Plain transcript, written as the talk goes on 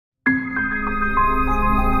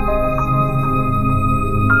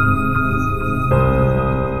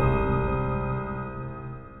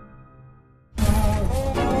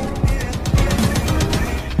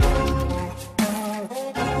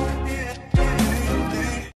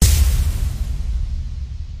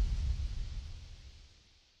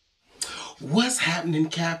happening,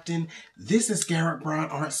 Captain? This is Garrett Brown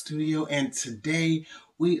Art Studio, and today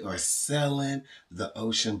we are selling the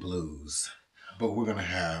Ocean Blues. But we're gonna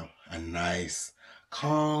have a nice,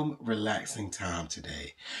 calm, relaxing time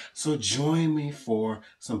today. So join me for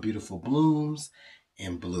some beautiful blooms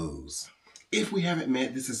and blues. If we haven't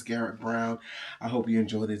met, this is Garrett Brown. I hope you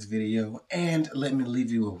enjoy this video, and let me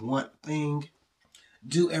leave you with one thing.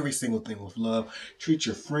 Do every single thing with love. Treat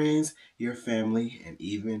your friends, your family, and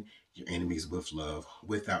even your enemies with love.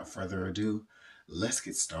 Without further ado, let's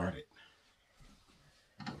get started.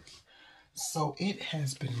 So it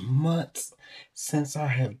has been months since I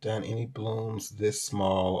have done any blooms this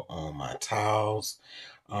small on my tiles.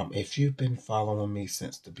 If you've been following me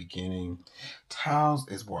since the beginning, tiles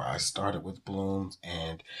is where I started with blooms,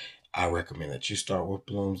 and I recommend that you start with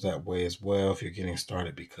blooms that way as well if you're getting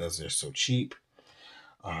started because they're so cheap.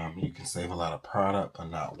 You can save a lot of product by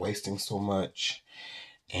not wasting so much,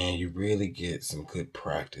 and you really get some good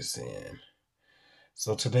practice in.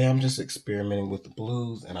 So today I'm just experimenting with the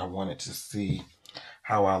blues, and I wanted to see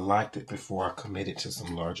how I liked it before I committed to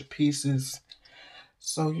some larger pieces.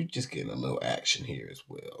 So you're just getting a little action here as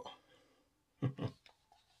well.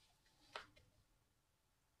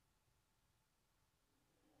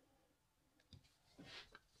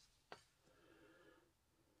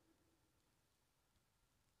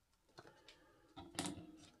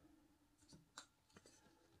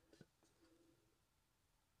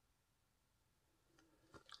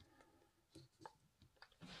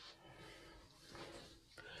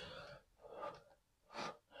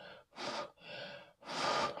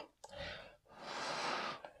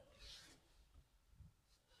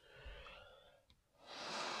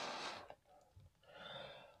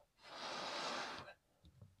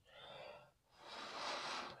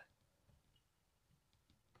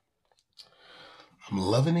 I'm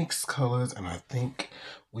loving these colors, and I think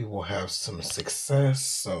we will have some success,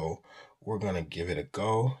 so we're going to give it a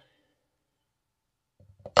go.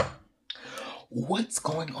 What's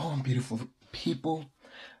going on, beautiful people?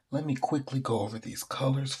 Let me quickly go over these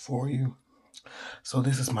colors for you. So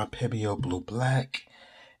this is my Pebeo Blue Black,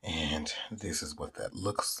 and this is what that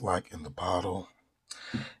looks like in the bottle.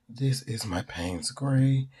 This is my Payne's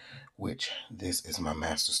Gray, which this is my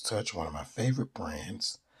Master's Touch, one of my favorite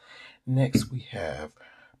brands. Next we have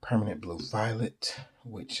Permanent Blue Violet,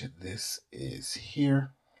 which this is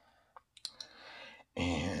here.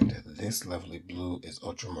 And this lovely blue is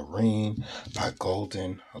Ultramarine by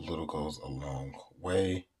Golden. A little goes a long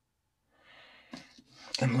way.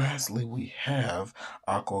 And lastly, we have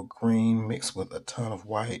aqua green mixed with a ton of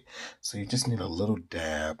white. So you just need a little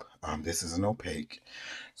dab. This is an opaque,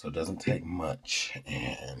 so it doesn't take much.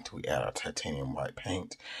 And we add our titanium white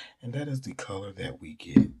paint. And that is the color that we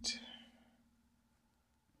get.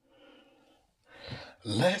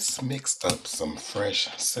 Let's mix up some fresh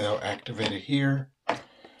cell activator here.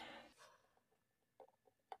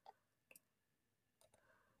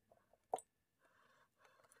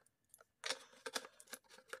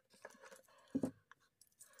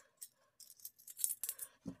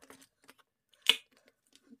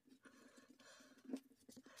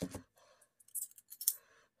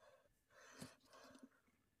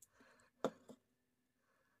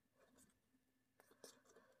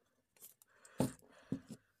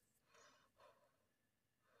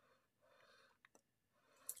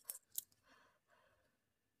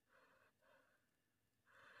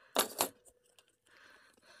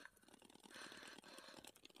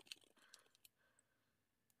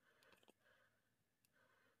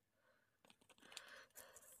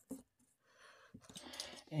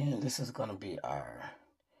 And this is going to be our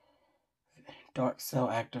dark cell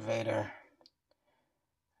activator.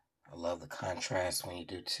 I love the contrast when you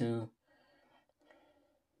do two.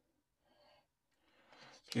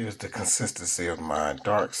 Here's the consistency of my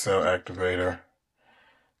dark cell activator.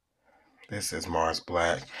 This is Mars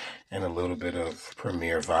Black and a little bit of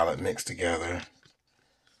Premier Violet mixed together.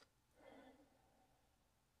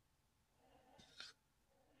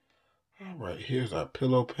 All right, here's our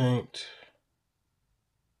pillow paint.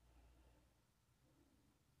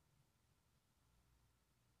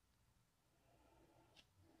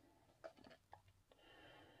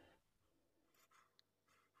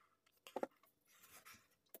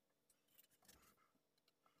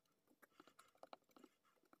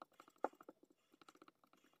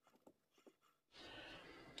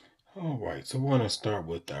 All right, so we're going to start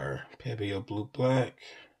with our Pebeo Blue Black.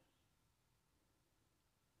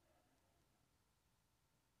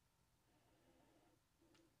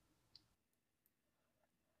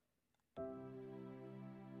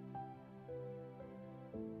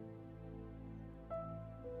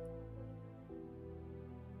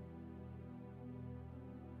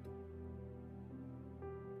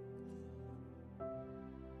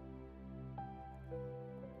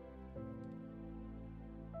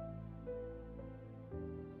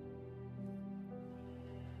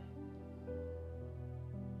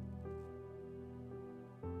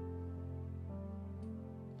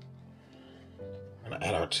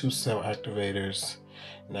 gonna add our 2 cell activators.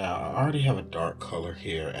 Now I already have a dark color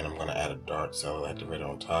here, and I'm gonna add a dark cell activator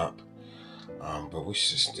on top. But we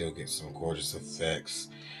should still get some gorgeous effects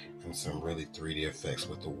and some really 3D effects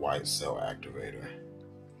with the white cell activator.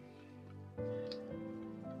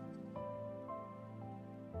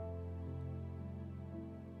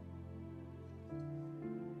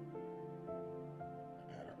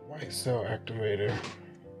 Add our white cell activator.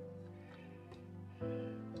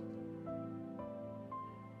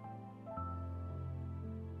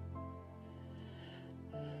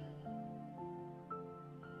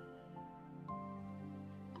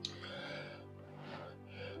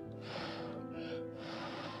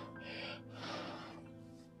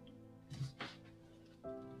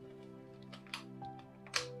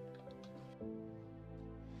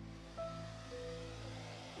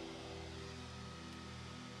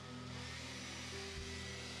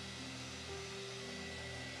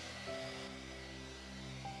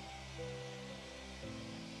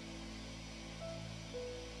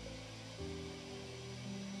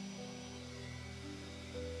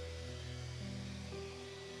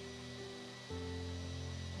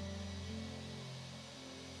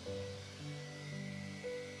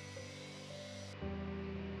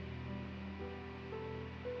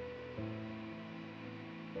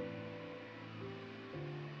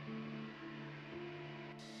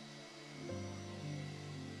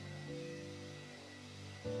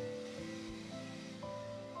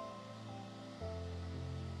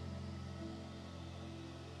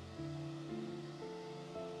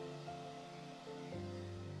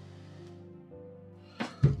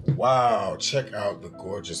 Wow, check out the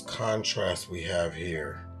gorgeous contrast we have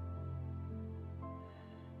here.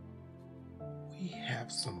 We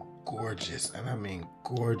have some gorgeous, and I mean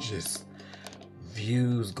gorgeous,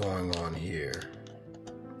 views going on here.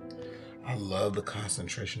 I love the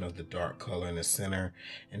concentration of the dark color in the center,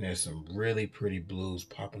 and there's some really pretty blues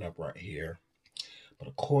popping up right here. But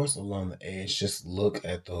of course, along the edge, just look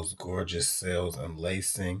at those gorgeous cells and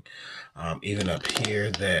lacing. Even up here,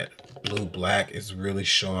 that blue-black is really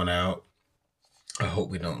showing out. I hope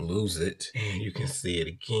we don't lose it. And you can see it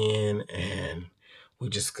again, and we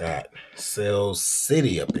just got Cells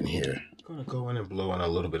City up in here. I'm gonna go in and blow in a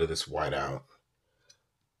little bit of this white out.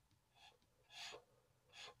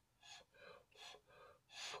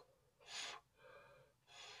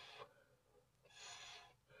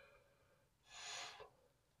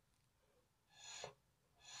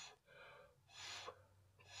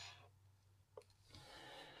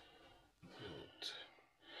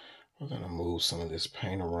 We're gonna move some of this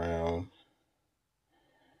paint around.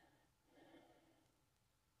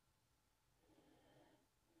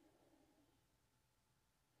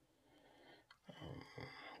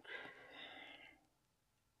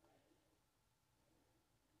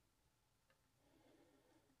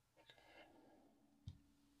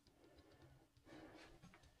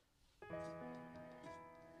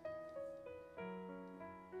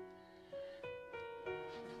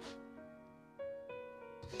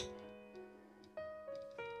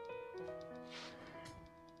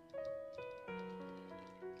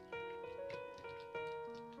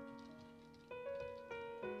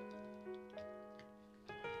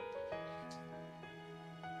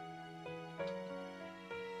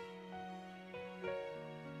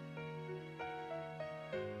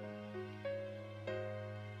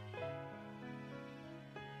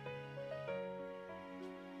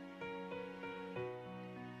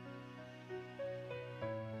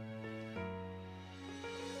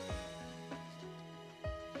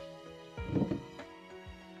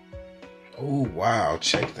 Oh, wow,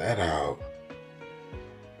 check that out.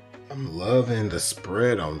 I'm loving the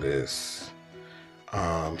spread on this.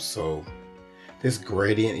 So this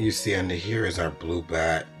gradient you see under here is our blue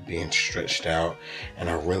back being stretched out, and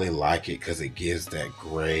I really like it because it gives that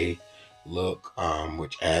gray look,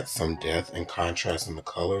 which adds some depth and contrast in the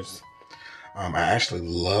colors. I actually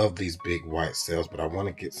love these big white cells, but I want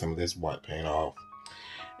to get some of this white paint off,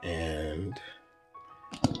 and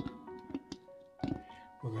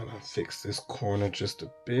we're gonna fix this corner just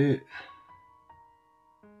a bit.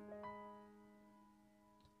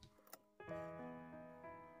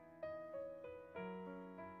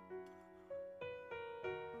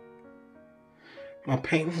 My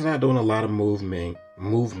paint is not doing a lot of movement,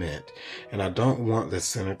 and I don't want the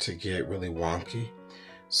center to get really wonky.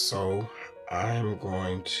 So I'm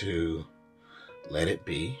going to let it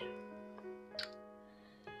be.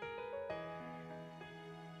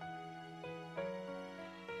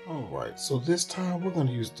 All right, so this time we're going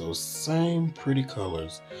to use those same pretty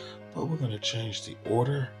colors, but we're going to change the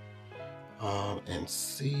order and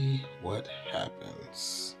see what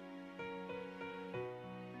happens.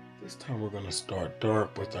 This time we're going to start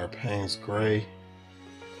dark with our Payne's Gray.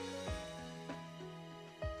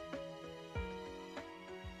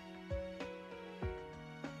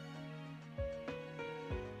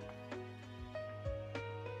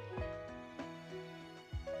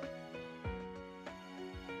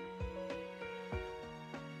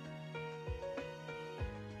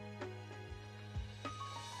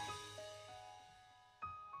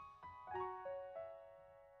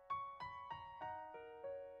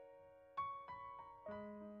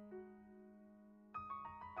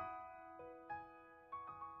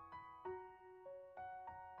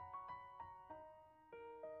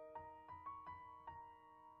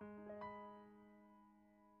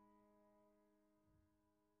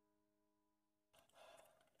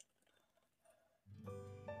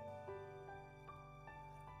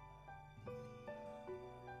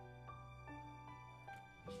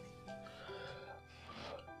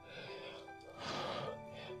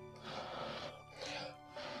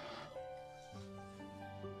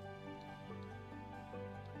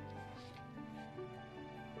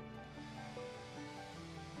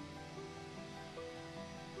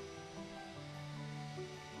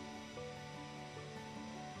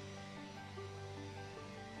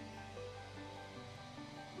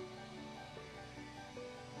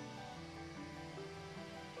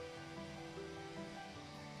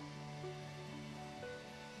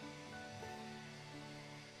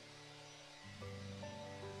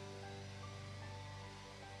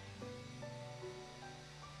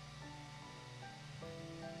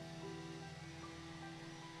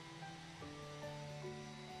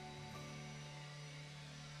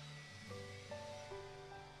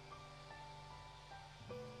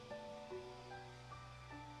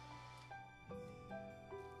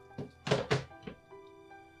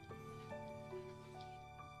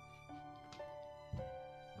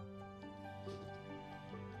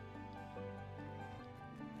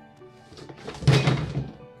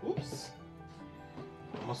 Oops.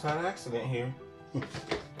 Almost had an accident here.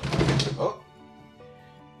 Oh.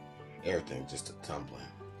 Everything just a tumbling.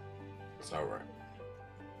 It's alright.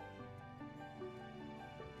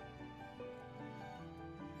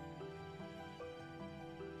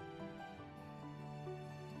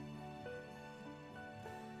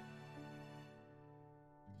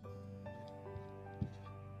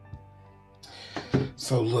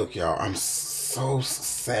 So look, y'all, I'm so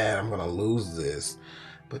sad I'm gonna lose this,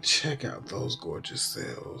 but check out those gorgeous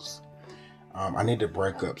cells. I need to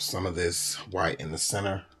break up some of this white in the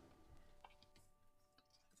center.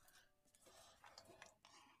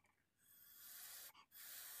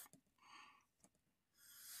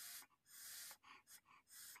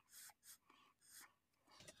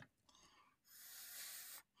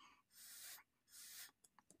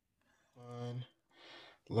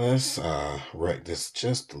 Let's wreck this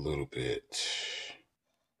just a little bit.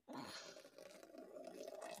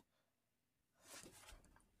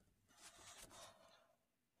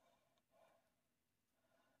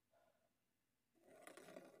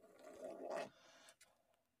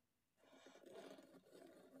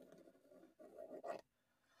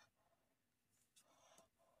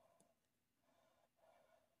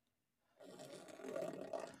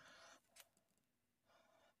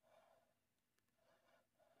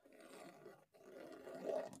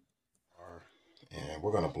 And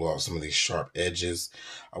we're going to blow out some of these sharp edges.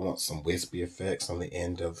 I want some wispy effects on the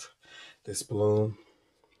end of this bloom.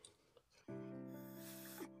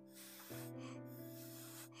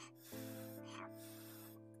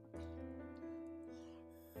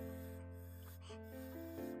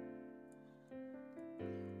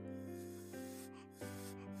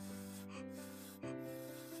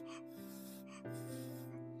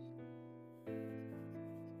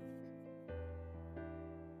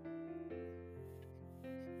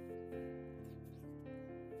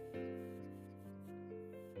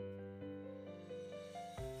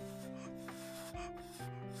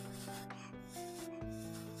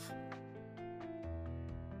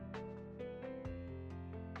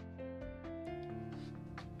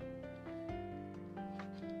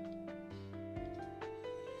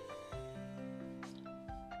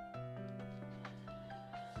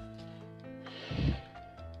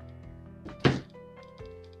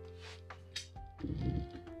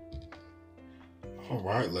 All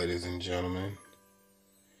right, ladies and gentlemen,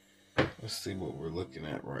 let's see what we're looking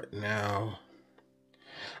at right now.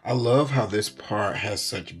 I love how this part has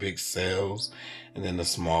such big cells and then the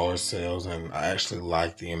smaller cells, and I actually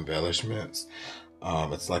like the embellishments.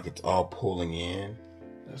 It's like it's all pulling in.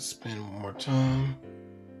 Let's spin one more time.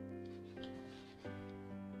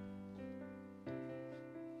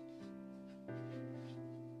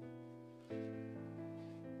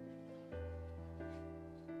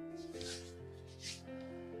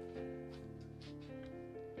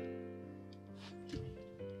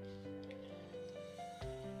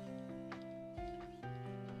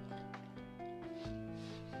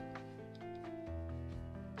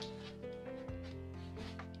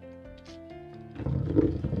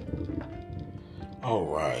 All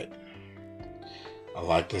right. I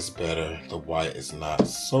like this better. The white is not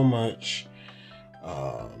so much.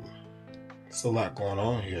 Um, it's a lot going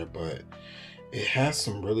on here, but it has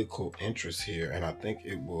some really cool interest here, and I think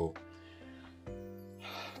it will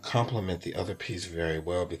complement the other piece very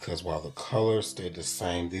well because while the colors stayed the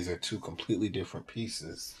same, these are two completely different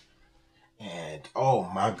pieces. And oh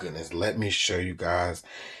my goodness, let me show you guys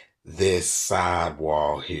this side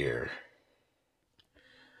wall here.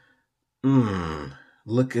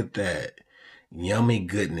 Look at that. Yummy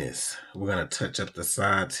goodness. We're gonna touch up the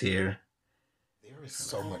sides here. There is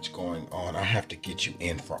so much going on. I have to get you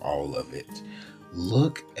in for all of it.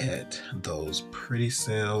 Look at those pretty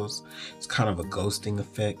cells. It's kind of a ghosting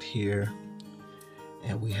effect here.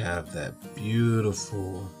 And we have that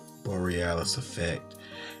beautiful borealis effect.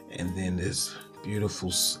 And then this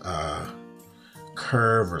beautiful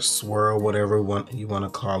curve or swirl, whatever you want to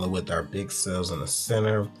call it, with our big cells in the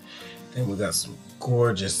center. Then we got some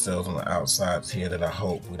gorgeous cells on the outsides here that I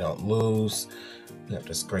hope we don't lose. We have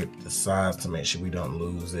to scrape the sides to make sure we don't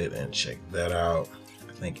lose it, and check that out.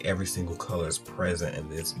 I think every single color is present in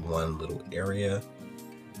this one little area.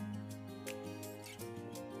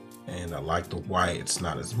 And I like the white, it's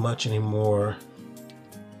not as much anymore.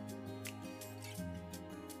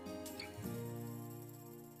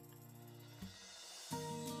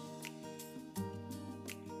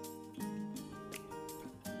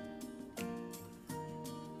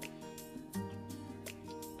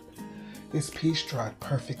 This piece dried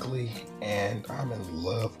perfectly, and I'm in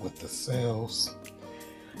love with the cells.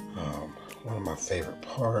 One of my favorite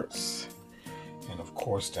parts. And of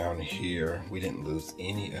course down here, we didn't lose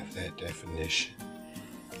any of that definition.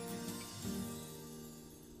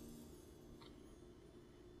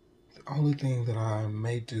 The only thing that I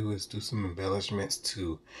may do is do some embellishments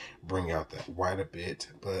to bring out that white a bit,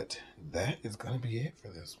 but that is going to be it for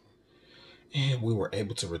this one. And we were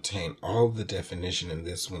able to retain all of the definition in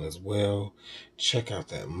this one as well. Check out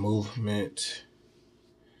that movement.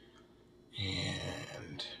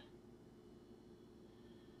 And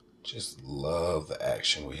just love the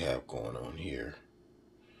action we have going on here.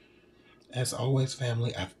 As always,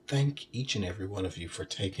 family, I thank each and every one of you for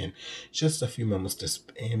taking just a few moments to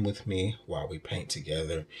spend with me while we paint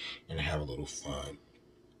together and have a little fun.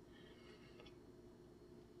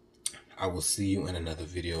 I will see you in another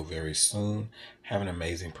video very soon. Have an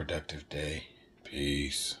amazing, productive day.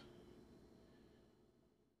 Peace.